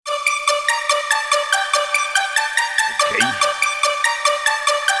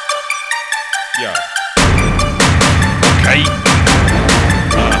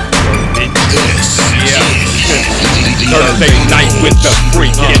Thursday night with the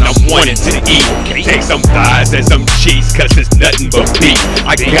freak and I wanted to eat. Take some thighs and some cheese, cause it's nothing but beef.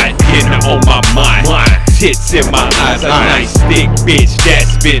 I got dinner on my mind, tits in my eyes, a nice thick bitch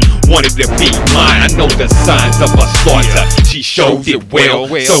that's been wanting to be mine. I know the signs of a slaughter, she showed it well,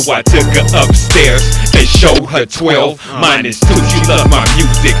 so I took her upstairs and showed her 12. Mine is 2, she loves my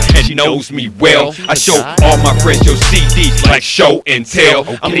music and she knows me well. I show all my friends your CD like show and tell.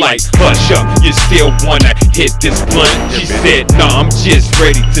 I'm like, hush up, you still wanna hit this blunt? She said, nah, I'm just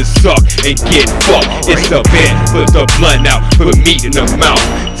ready to suck and get fucked. It's a bet, put the blunt out, put meat in the mouth.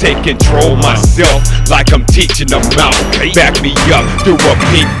 Take control myself like I'm teaching them out. Back me up, threw a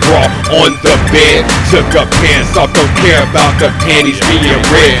pink bra on the bed. Took her pants off, don't care about the panties being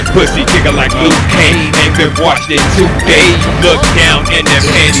red. Pussy kicking like Luke Kane, ain't been washed in 2 days. Look down and the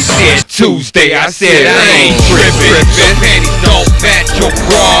panties said Tuesday. I said I ain't trippin'. Your panties don't match your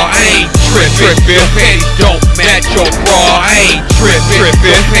bra. I ain't trippin'. Your panties don't match your bra. I ain't trippin'.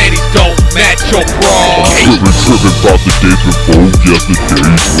 Your panties don't match your bra. Trippin' about the days before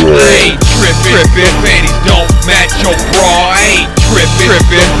yesterday's raw. I ain't trippin'. Your panties don't match your bra. I ain't trippin'.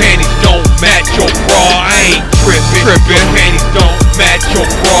 Your panties don't match your bra. I ain't trippin'. Your panties don't match your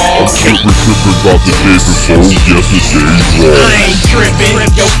bra. Trippin' about the days before yesterday's raw. I ain't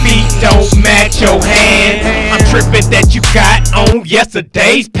trippin'. Your feet don't match your hands. I'm trippin' that you got on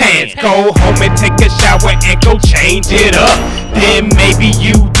yesterday's pants. Go home and take a shower and go change it up. Then maybe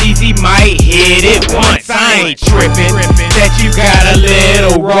you DZ might hit it once. I ain't trippin' that you got a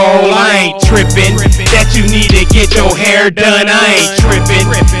little roll. I ain't trippin' that you need to get your hair done. I ain't trippin'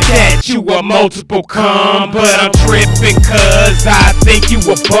 that you a multiple cum. But I'm trippin' cause I think you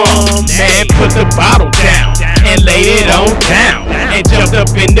a bum. Man, put the bottle down and laid it on down and jumped up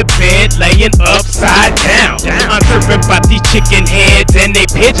in the bed laying upside down. I'm trippin' about these chicken heads and they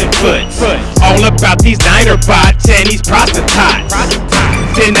pigeon foots. All about these niner bots and these prostitutes.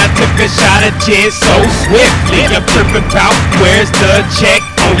 Then I took a shot of gin so swiftly. I'm trippin' about where's the check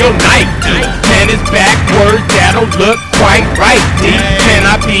on your night. Man, it's backwards, that don't look quite right. Man,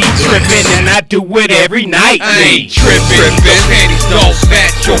 I be trippin' and I do it every night. I ain't trippin'. Your panties don't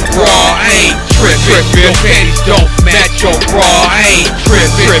match your bra. I ain't trippin'. Your panties don't match your bra. I ain't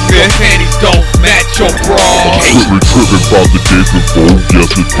trippin'. Your panties don't match your bra. Trippin' about the days before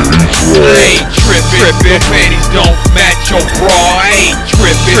yesterday's raw. I ain't trippin'. Your panties don't match your bra. I ain't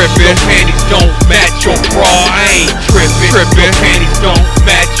trippin'. Your panties don't match your bra. I ain't trippin'. Your panties don't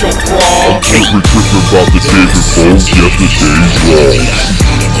match your bra. Trippin' about the days before yesterday's raw.